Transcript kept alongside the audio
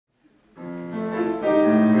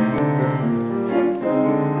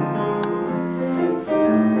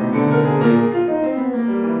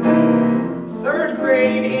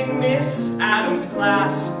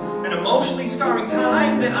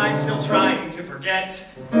still trying to forget.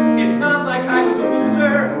 It's not like I was a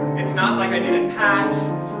loser, it's not like I didn't pass.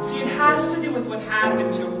 See, it has to do with what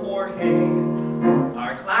happened to Jorge,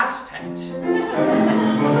 our class pet.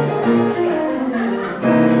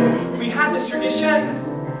 We had this tradition.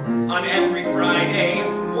 On every Friday,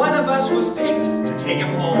 one of us was picked to take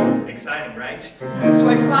him home. Exciting, right? So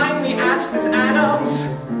I finally asked Miss Adams,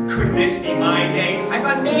 could this be my day? I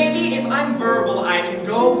thought maybe if I'm verbal, I can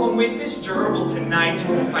go home with this gerbil tonight.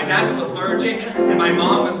 My dad was allergic, and my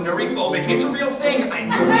mom was nuriphobic. It's a real thing. I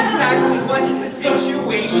knew exactly what the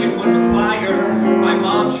situation would require. My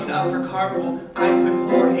mom showed up for carpool. I put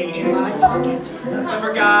Jorge in my pocket. I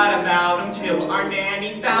forgot about him till our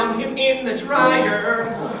nanny found him in the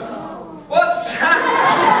dryer. Whoops!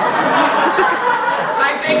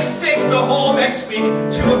 I think sick the whole next week,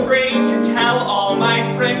 too afraid to tell all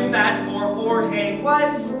my friends that poor Jorge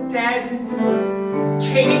was dead.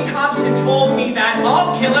 Katie Thompson told me that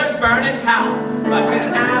all killers burn in hell, but Miss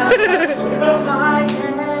Adams took my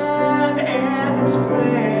hand and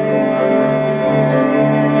explained,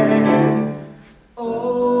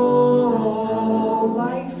 oh,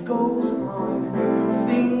 life goes on,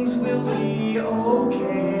 things will be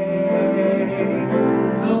okay.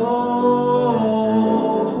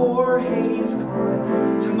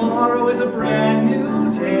 Tomorrow is a brand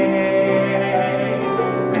new day.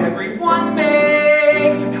 Everyone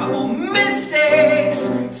makes a couple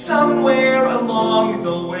mistakes somewhere along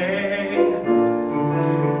the way.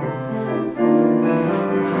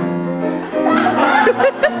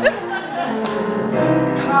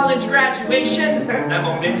 College graduation, that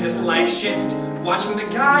momentous life shift. Watching the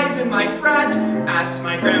guys in my frat ask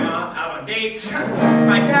my grandma out on dates.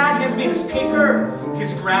 My dad hands me this paper,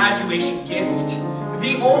 his graduation gift.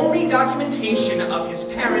 The only documentation of his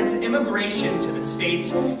parents' immigration to the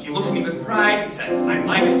States. He looks at me with pride and says, I'd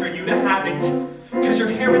like for you to have it, because your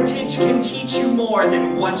heritage can teach you more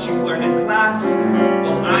than what you've learned in class.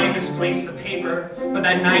 Well, I misplaced the paper, but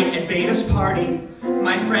that night at Beta's party,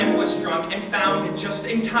 my friend was drunk and found it just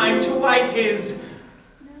in time to wipe his...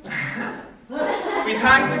 We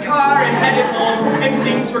packed the car and headed home, and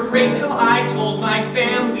things were great till I told my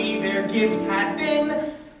family their gift had been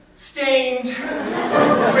stained.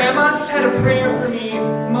 Grandma said a prayer for me,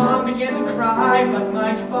 Mom began to cry, but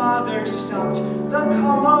my father stopped the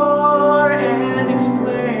car and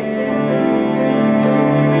explained,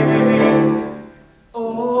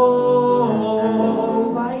 oh,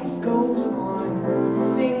 life goes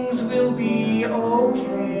on, things will be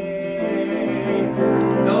okay.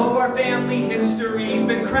 Though our family history's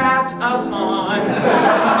been cracked upon,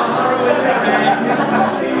 tomorrow is a brand new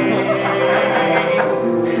day.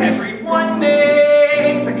 Everyone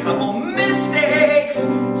makes a couple mistakes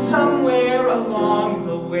somewhere along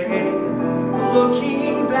the way.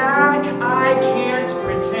 Looking back, I can't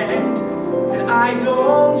pretend that I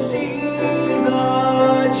don't see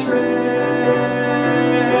the trend.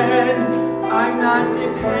 I'm not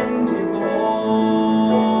dependable.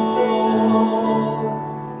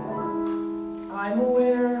 I'm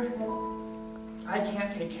aware I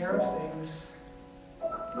can't take care of things.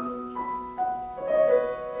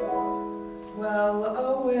 Well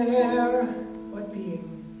aware what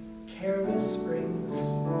being careless brings.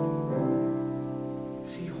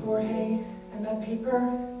 See, Jorge and that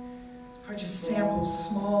paper are just samples,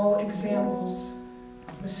 small examples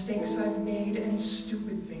of mistakes I've made and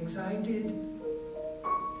stupid things I did.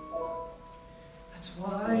 That's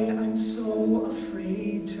why I'm so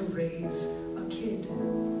afraid to raise a kid.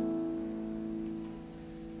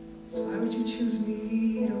 So why would you choose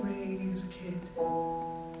me to raise a kid?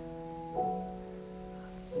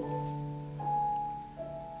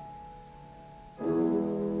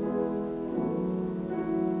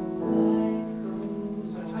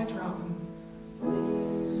 What if I drop him?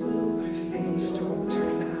 What if things don't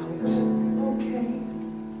turn out okay?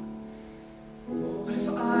 What if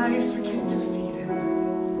I forget to feed him?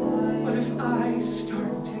 What if I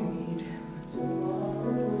start to need him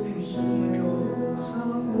and he goes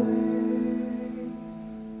away?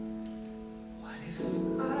 What if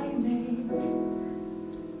I make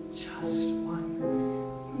just one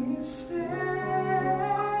mistake?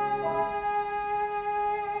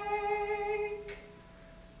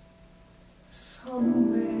 Some